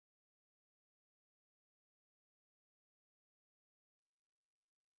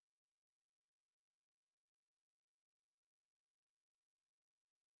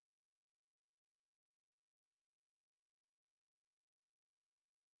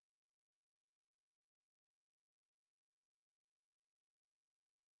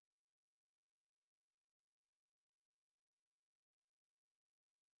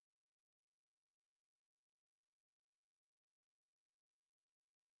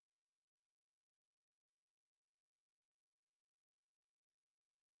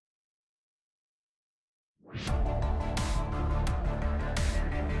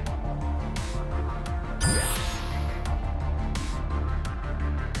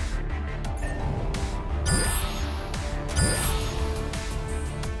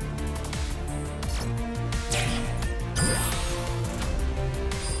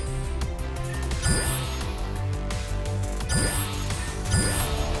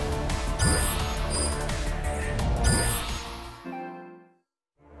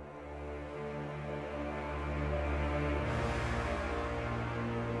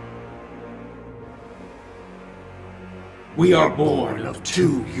We are born of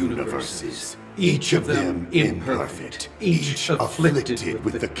two universes, each of them imperfect, each afflicted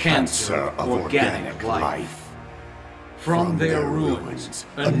with the cancer of organic life. From their ruins,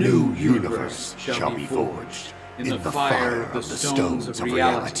 a new universe shall be forged in the fire of the stones of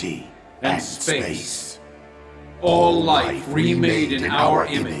reality and space. All life remade in our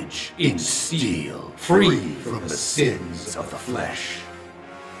image, in steel, free from the sins of the flesh.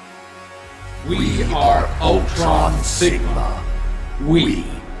 We are Ultron Sigma. We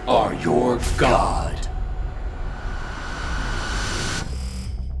are your god.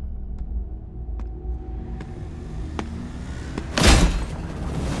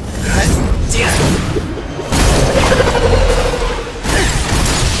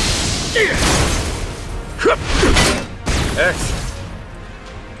 X.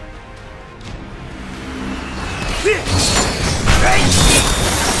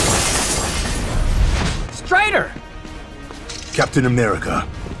 Strider! Captain America,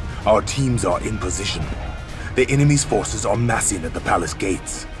 our teams are in position. The enemy's forces are massing at the palace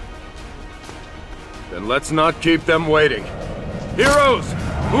gates. Then let's not keep them waiting. Heroes,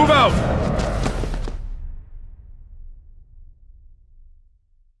 move out!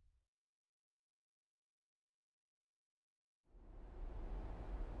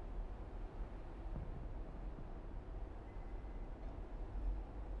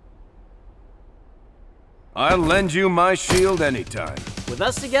 I'll lend you my shield anytime. With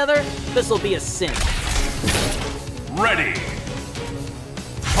us together, this'll be a sin. Ready!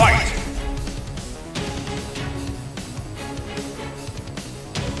 Fight!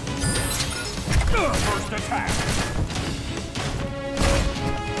 First attack!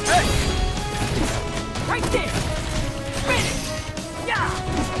 Hey! Right there! Finish! Yeah!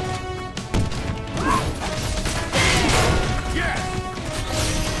 Yes!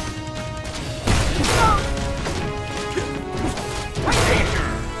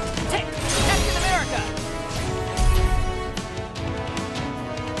 Take Captain America!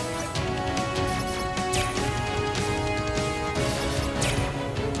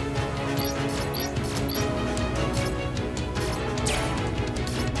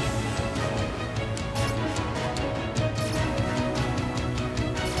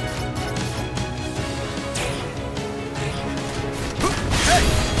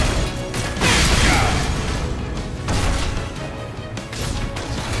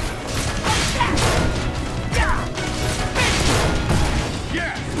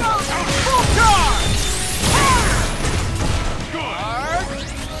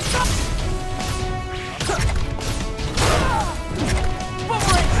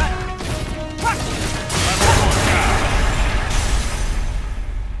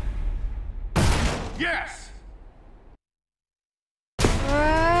 Yes!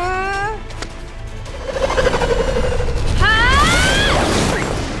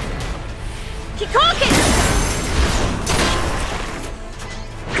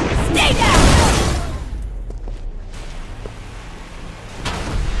 Stay down!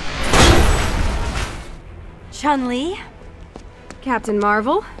 Chun-Li? Captain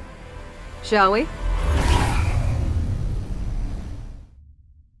Marvel? Shall we?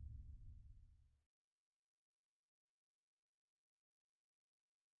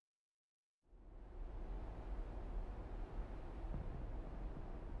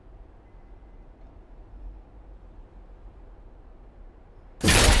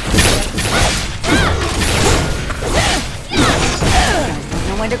 Don't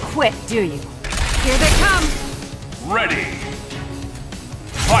know when to quit, do you? Here they come! Ready!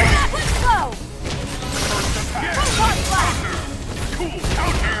 Fight! Let's go! First attack! Counter! Cool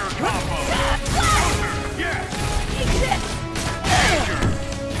counter combo! Counter! Yes! Eat this! Danger!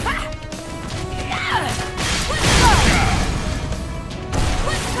 Let's go!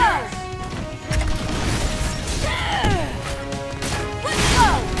 Let's go! Let's go!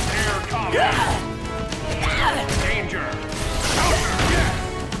 Air combo! Danger! Counter! Yes!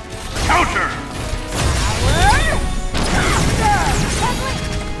 Counter!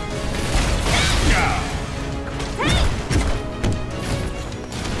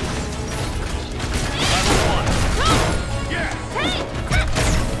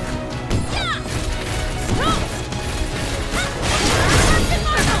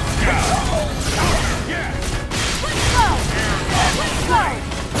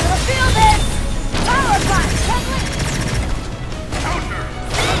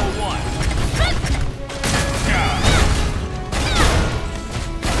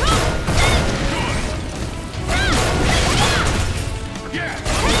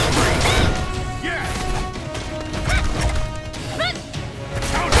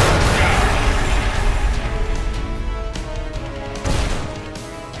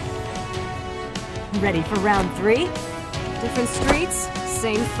 Ready for round 3? Different streets,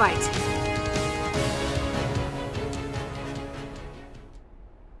 same fight.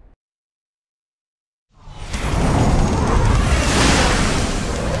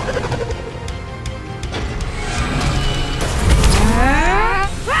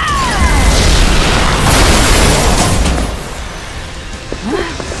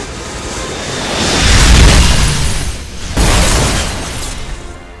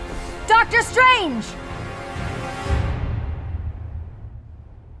 Doctor Strange!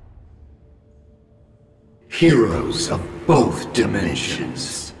 Heroes of both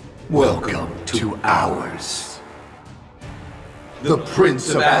dimensions, welcome to ours. The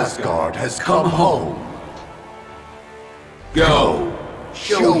Prince of Asgard has come home. Go,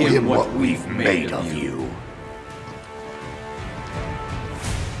 show him what we've made of you.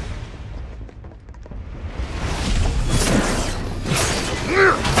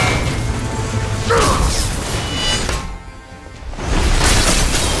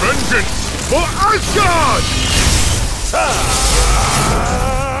 Vengeance for Asgard!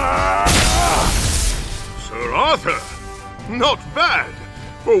 Sir Arthur, not bad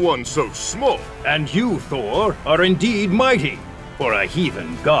for one so small. And you, Thor, are indeed mighty for a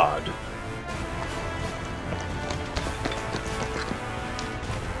heathen god.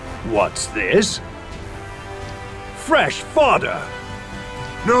 What's this? Fresh fodder!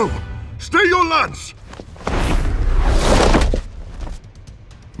 No, stay your lance!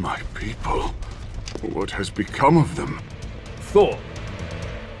 My people, what has become of them? Thor.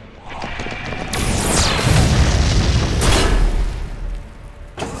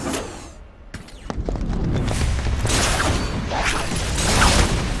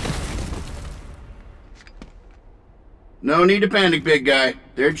 No need to panic, big guy.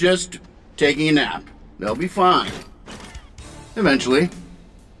 They're just taking a nap. They'll be fine. Eventually.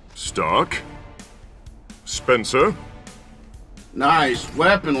 Stark? Spencer? Nice.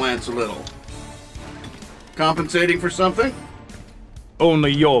 Weapon, Lance, a little. Compensating for something?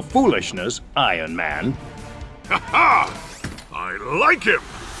 Only your foolishness, Iron Man. Ha ha! I like him!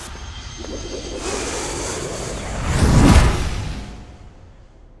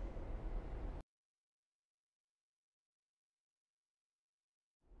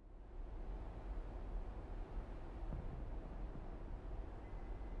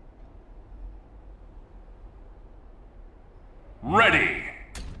 Ready.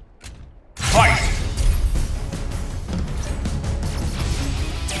 Fight!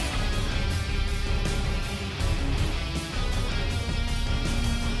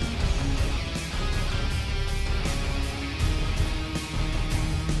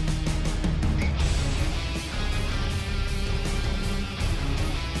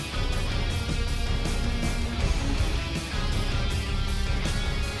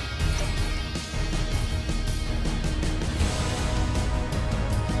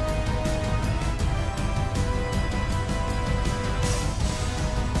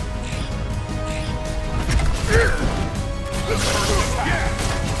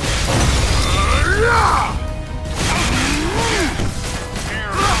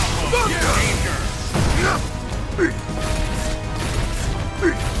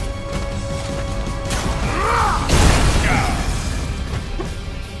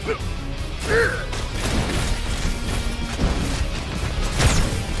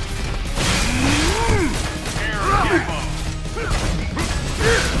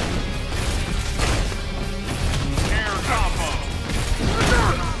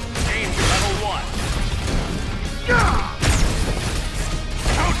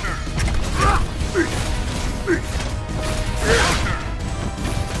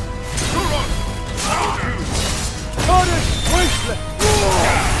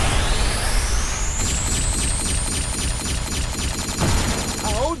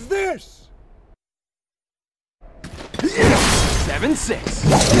 How's this? 7-6.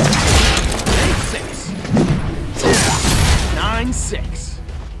 8-6. 9-6.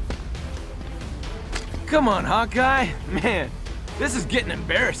 Come on, Hawkeye. Man, this is getting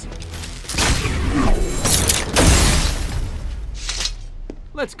embarrassing.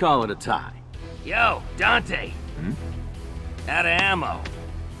 Let's call it a tie. Yo, Dante. Out of ammo.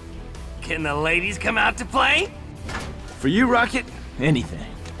 Can the ladies come out to play? For you, Rocket, anything.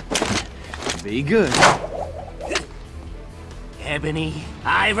 Be good. Ebony,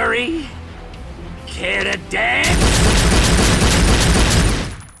 Ivory, care to dance?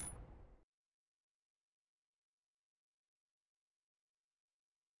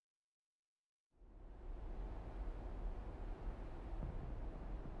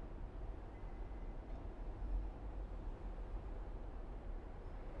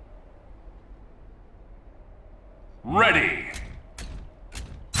 Ready.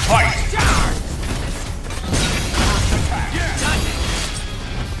 Fight!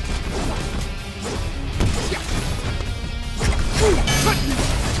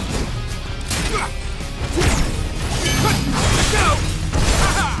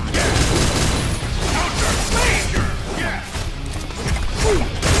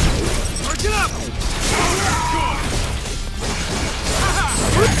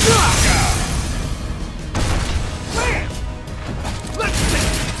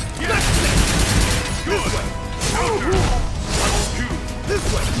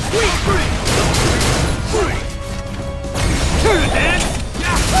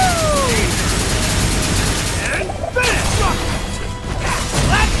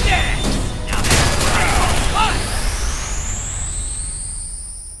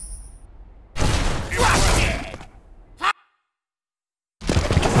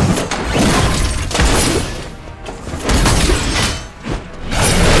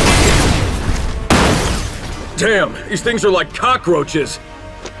 Damn, these things are like cockroaches.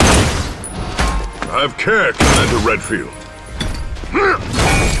 Have care, Commander Redfield.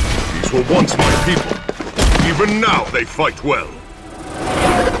 These were once my people. Even now, they fight well.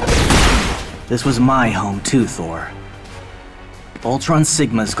 This was my home too, Thor. Ultron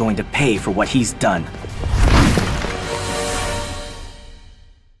Sigma's going to pay for what he's done.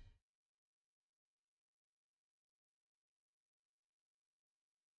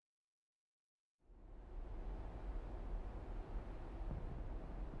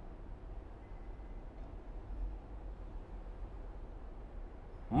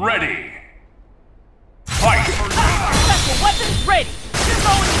 Ready. Fight! Special weapons ready! You're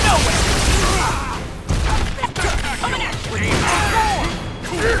going nowhere! Coming at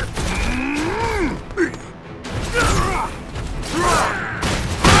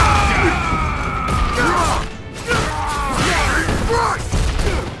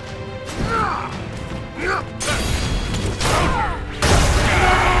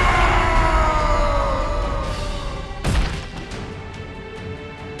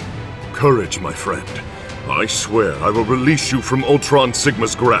Courage, my friend. I swear I will release you from Ultron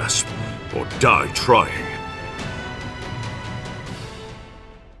Sigma's grasp, or die trying.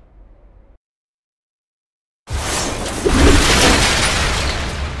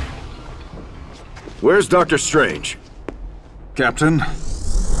 Where's Dr. Strange? Captain?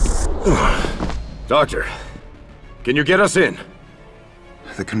 Doctor, can you get us in?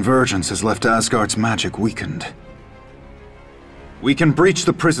 The convergence has left Asgard's magic weakened. We can breach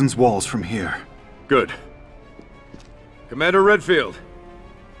the prison's walls from here. Good. Commander Redfield.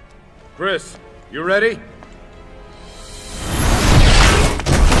 Chris, you ready?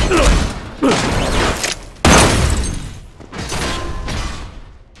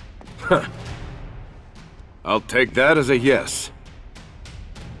 I'll take that as a yes.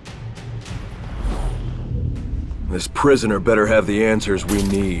 This prisoner better have the answers we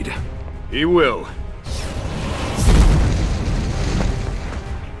need. He will.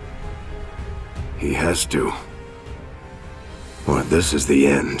 He has to. Or this is the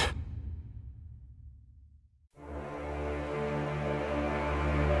end.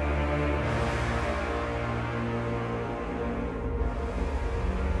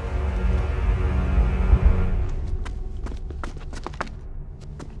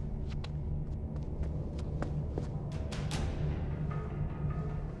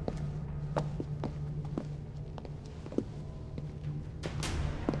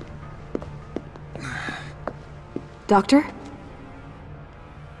 Doctor?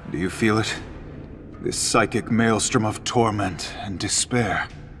 Do you feel it? This psychic maelstrom of torment and despair.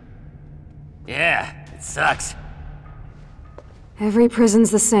 Yeah, it sucks. Every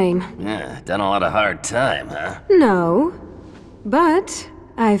prison's the same. Yeah, done a lot of hard time, huh? No. But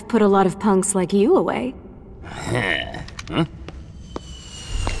I've put a lot of punks like you away. Hmm?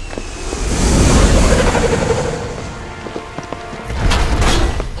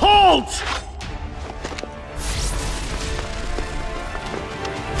 Halt!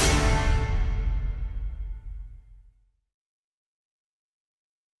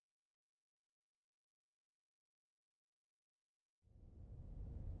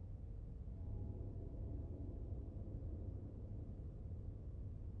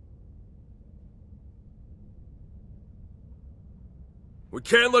 We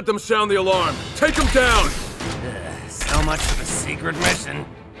can't let them sound the alarm. Take them down! So much for the secret mission.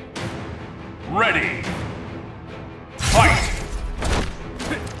 Ready. Fight!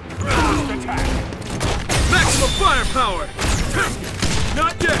 Maximum firepower!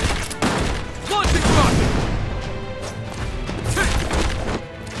 Not yet! Launching rocket!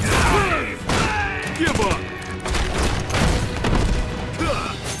 Give up!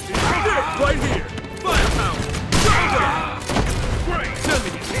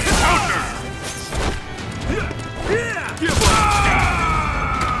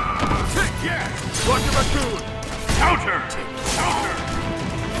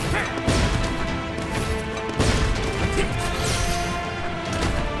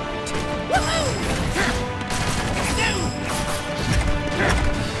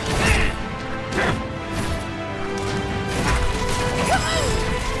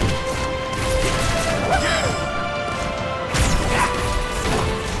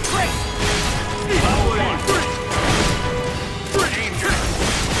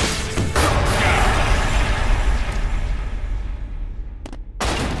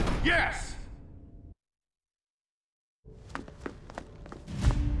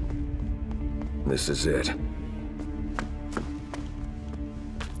 This is it.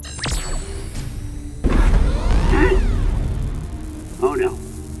 Oh no.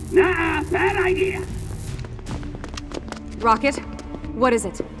 Nah, bad idea. Rocket, what is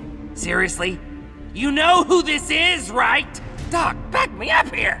it? Seriously? You know who this is, right? Doc, back me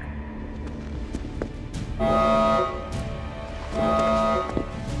up here!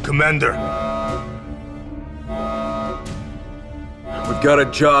 Commander. We've got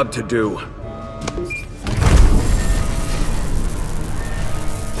a job to do.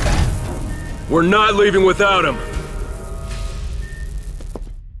 We're not leaving without him.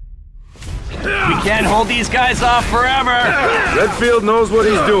 We can't hold these guys off forever! Redfield knows what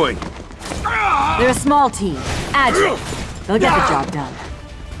he's doing. They're a small team. Agile. They'll get the job done.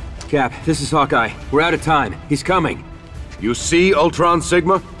 Cap, this is Hawkeye. We're out of time. He's coming. You see Ultron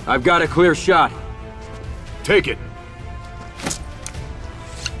Sigma? I've got a clear shot. Take it.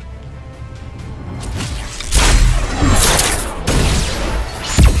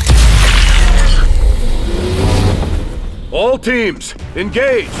 All teams,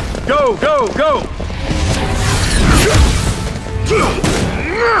 engage! Go, go, go!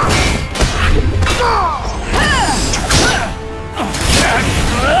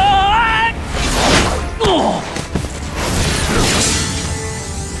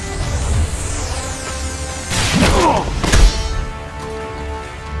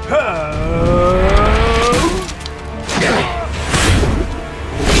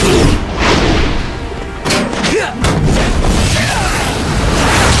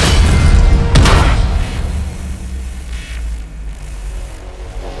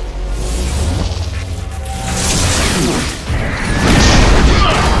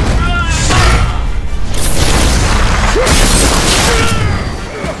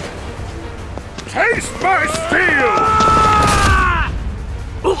 Taste my steel!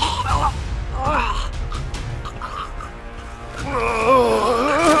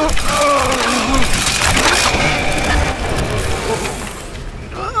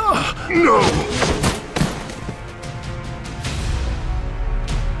 No!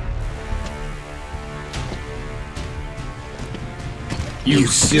 You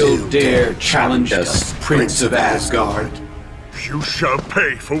still dare challenge us, Prince of Asgard? You shall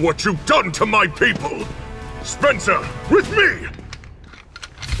pay for what you've done to my people! Spencer, with me!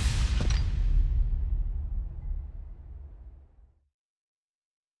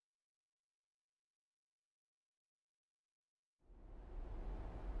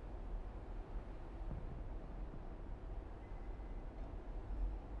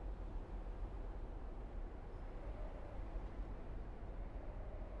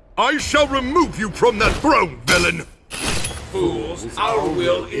 I shall remove you from that throne, villain! Fools, our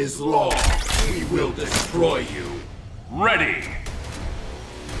will is law. We will destroy you. Ready!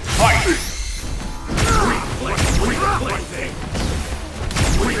 Fight! Plaything! Plaything!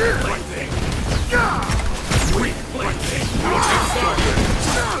 Plaything!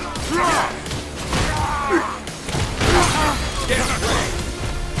 Get ready!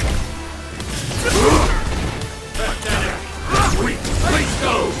 Please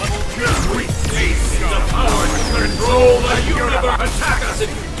go! Please the power to control the universe! Attack us if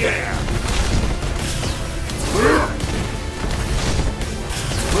you dare!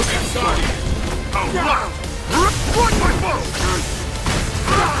 Get started! Alright! Run my bow!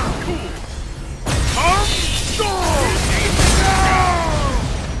 Cool!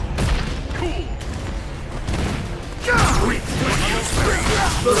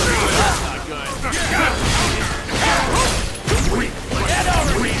 Get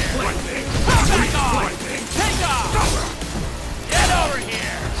over here! Take off! Take off! Get over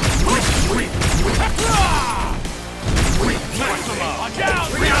here! Watch out!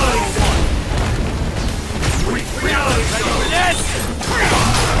 Reality! Ready for this?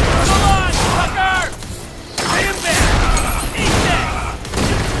 Come on, sucker! Bring him back! Eat this!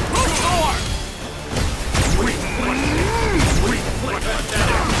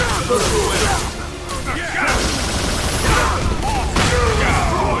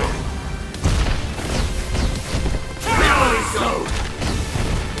 More! Reality zone!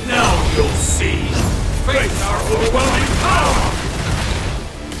 Now you'll see! Face our overwhelming power!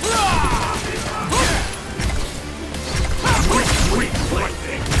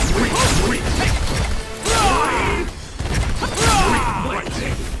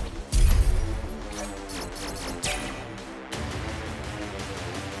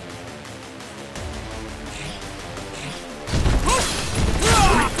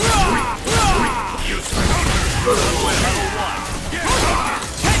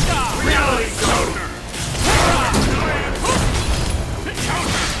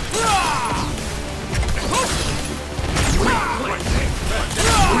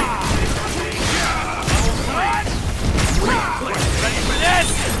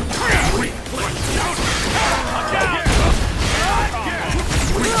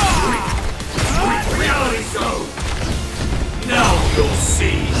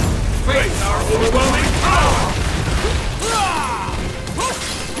 see. Face our overwhelming power!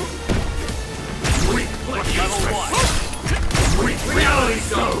 Weak, level 1. Weak, reality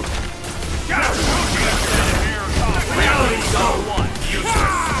stone! Reality stone!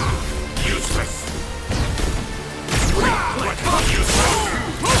 Useless! Weak,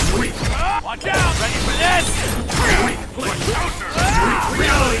 useless! Weak! Watch out! Ready for this? Weak,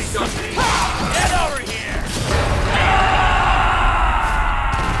 reality stone! Get over here!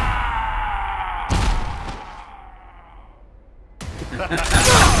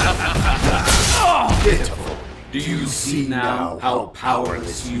 Pitiful. Do you see now how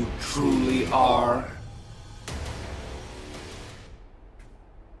powerless you truly are?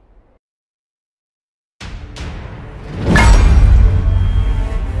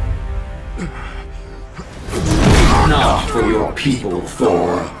 Not for your people,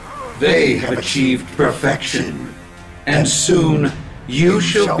 Thor. They have achieved perfection. And soon, you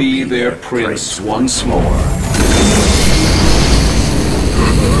shall be their prince once more.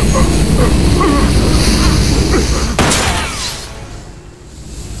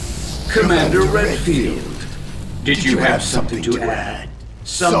 Commander Redfield, did you have something to add?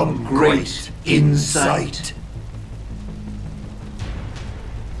 Some great insight?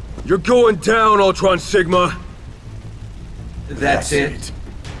 You're going down, Ultron Sigma! That's it.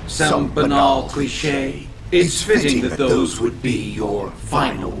 Some banal cliché. It's fitting that those would be your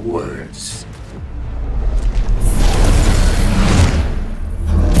final words.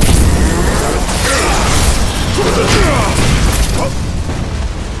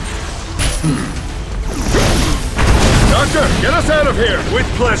 Doctor, get us out of here! With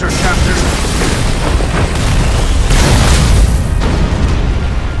pleasure, Captain.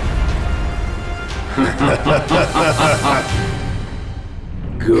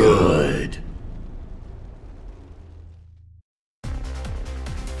 Good.